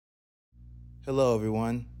Hello,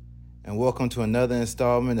 everyone, and welcome to another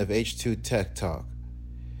installment of H2 Tech Talk.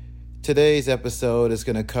 Today's episode is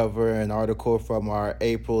going to cover an article from our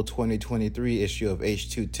April 2023 issue of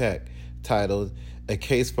H2 Tech titled, A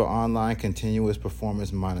Case for Online Continuous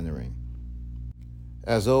Performance Monitoring.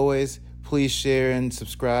 As always, please share and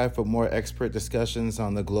subscribe for more expert discussions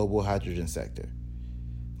on the global hydrogen sector.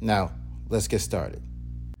 Now, let's get started.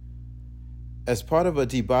 As part of a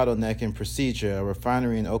debottlenecking procedure, a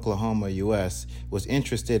refinery in Oklahoma, U.S. was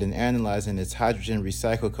interested in analyzing its hydrogen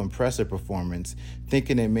recycled compressor performance,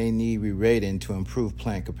 thinking it may need rerating to improve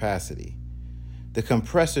plant capacity. The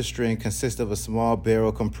compressor string consists of a small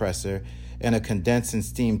barrel compressor and a condensing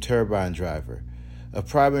steam turbine driver. A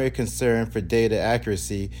primary concern for data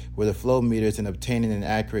accuracy were the flow meters in obtaining an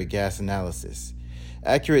accurate gas analysis.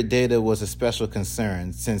 Accurate data was a special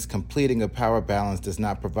concern since completing a power balance does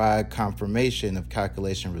not provide confirmation of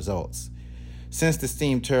calculation results. Since the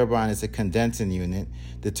steam turbine is a condensing unit,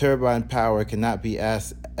 the turbine power cannot be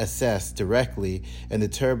assessed directly, and the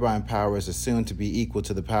turbine power is assumed to be equal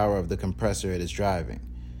to the power of the compressor it is driving.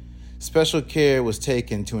 Special care was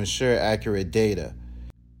taken to ensure accurate data.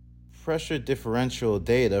 Pressure differential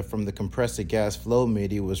data from the compressor gas flow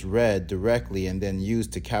meter was read directly and then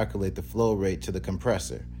used to calculate the flow rate to the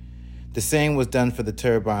compressor. The same was done for the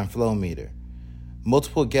turbine flow meter.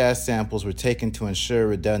 Multiple gas samples were taken to ensure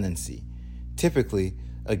redundancy. Typically,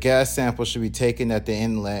 a gas sample should be taken at the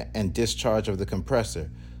inlet and discharge of the compressor,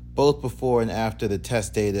 both before and after the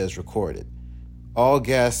test data is recorded. All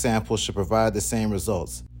gas samples should provide the same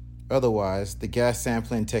results. Otherwise, the gas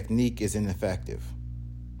sampling technique is ineffective.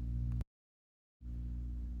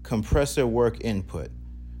 Compressor work input.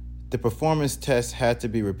 The performance test had to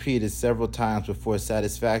be repeated several times before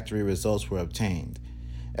satisfactory results were obtained.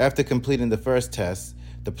 After completing the first test,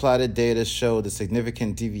 the plotted data showed a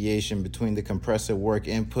significant deviation between the compressor work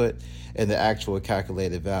input and the actual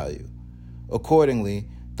calculated value. Accordingly,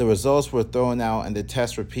 the results were thrown out and the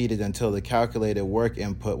test repeated until the calculated work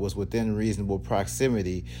input was within reasonable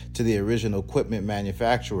proximity to the original equipment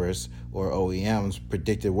manufacturer's, or OEM's,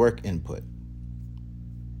 predicted work input.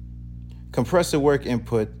 Compressor work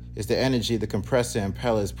input is the energy the compressor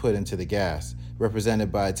impellers put into the gas, represented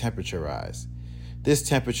by a temperature rise. This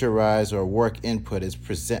temperature rise or work input is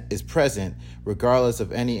present regardless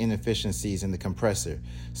of any inefficiencies in the compressor,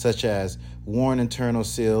 such as worn internal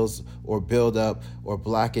seals or buildup or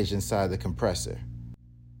blockage inside the compressor.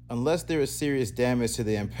 Unless there is serious damage to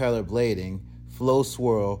the impeller blading, flow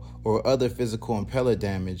swirl, or other physical impeller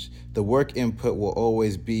damage, the work input will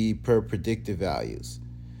always be per predicted values.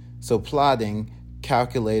 So plotting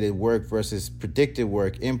calculated work versus predicted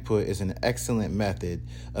work input is an excellent method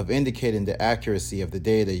of indicating the accuracy of the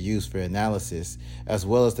data used for analysis, as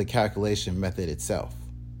well as the calculation method itself.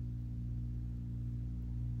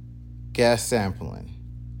 Gas sampling.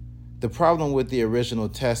 The problem with the original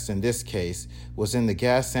test in this case was in the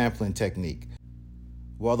gas sampling technique.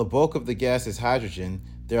 While the bulk of the gas is hydrogen,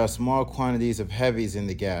 there are small quantities of heavies in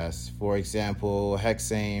the gas, for example,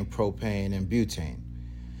 hexane, propane, and butane.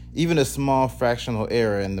 Even a small fractional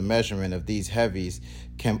error in the measurement of these heavies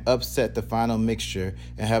can upset the final mixture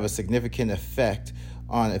and have a significant effect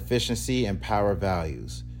on efficiency and power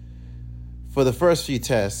values. For the first few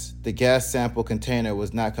tests, the gas sample container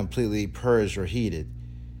was not completely purged or heated.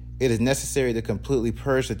 It is necessary to completely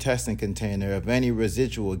purge the testing container of any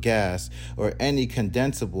residual gas or any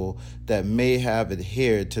condensable that may have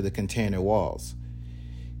adhered to the container walls.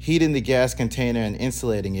 Heating the gas container and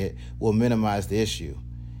insulating it will minimize the issue.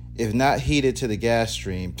 If not heated to the gas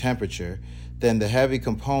stream temperature, then the heavy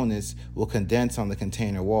components will condense on the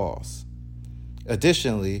container walls.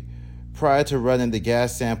 Additionally, prior to running the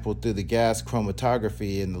gas sample through the gas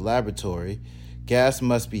chromatography in the laboratory, gas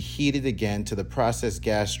must be heated again to the process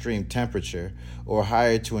gas stream temperature or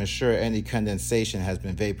higher to ensure any condensation has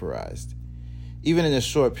been vaporized. Even in a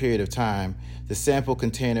short period of time, the sample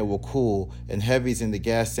container will cool and heavies in the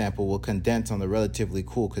gas sample will condense on the relatively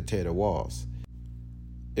cool container walls.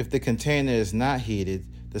 If the container is not heated,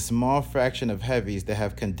 the small fraction of heavies that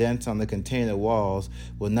have condensed on the container walls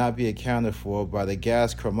will not be accounted for by the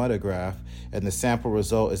gas chromatograph, and the sample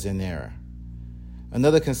result is in error.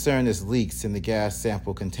 Another concern is leaks in the gas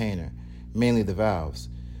sample container, mainly the valves.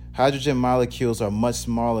 Hydrogen molecules are much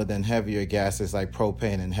smaller than heavier gases like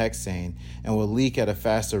propane and hexane and will leak at a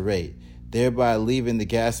faster rate, thereby leaving the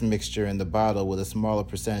gas mixture in the bottle with a smaller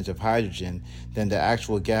percentage of hydrogen than the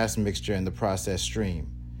actual gas mixture in the process stream.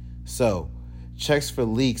 So, checks for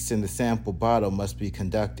leaks in the sample bottle must be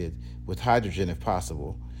conducted, with hydrogen if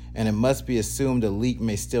possible, and it must be assumed a leak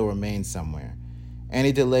may still remain somewhere.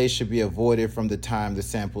 Any delay should be avoided from the time the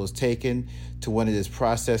sample is taken to when it is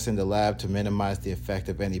processed in the lab to minimize the effect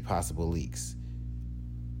of any possible leaks.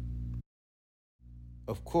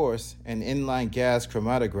 Of course, an inline gas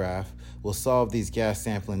chromatograph will solve these gas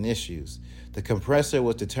sampling issues. The compressor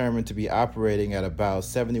was determined to be operating at about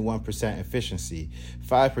 71% efficiency,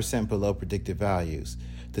 5% below predicted values.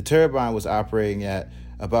 The turbine was operating at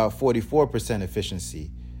about 44%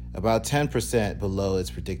 efficiency, about 10% below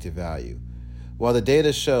its predicted value. While the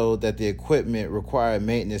data showed that the equipment required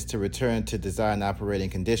maintenance to return to design operating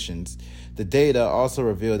conditions, the data also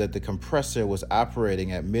revealed that the compressor was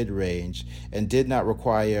operating at mid-range and did not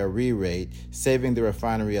require a re-rate, saving the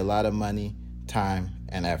refinery a lot of money, time,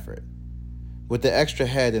 and effort. With the extra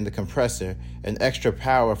head in the compressor and extra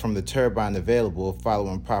power from the turbine available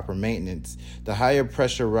following proper maintenance, the higher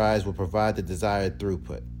pressure rise will provide the desired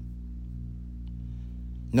throughput.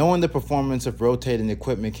 Knowing the performance of rotating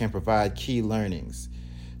equipment can provide key learnings.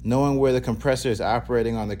 Knowing where the compressor is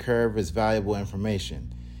operating on the curve is valuable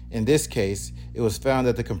information. In this case, it was found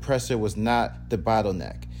that the compressor was not the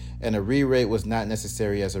bottleneck, and a re-rate was not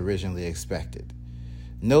necessary as originally expected.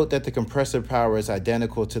 Note that the compressor power is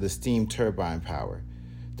identical to the steam turbine power.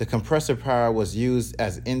 The compressor power was used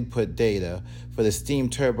as input data for the steam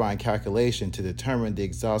turbine calculation to determine the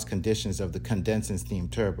exhaust conditions of the condensing steam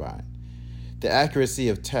turbine. The accuracy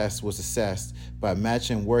of tests was assessed by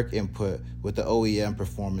matching work input with the OEM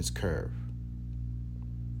performance curve.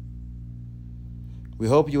 We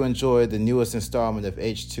hope you enjoyed the newest installment of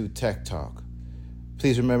H2 Tech Talk.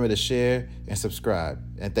 Please remember to share and subscribe,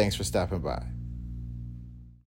 and thanks for stopping by.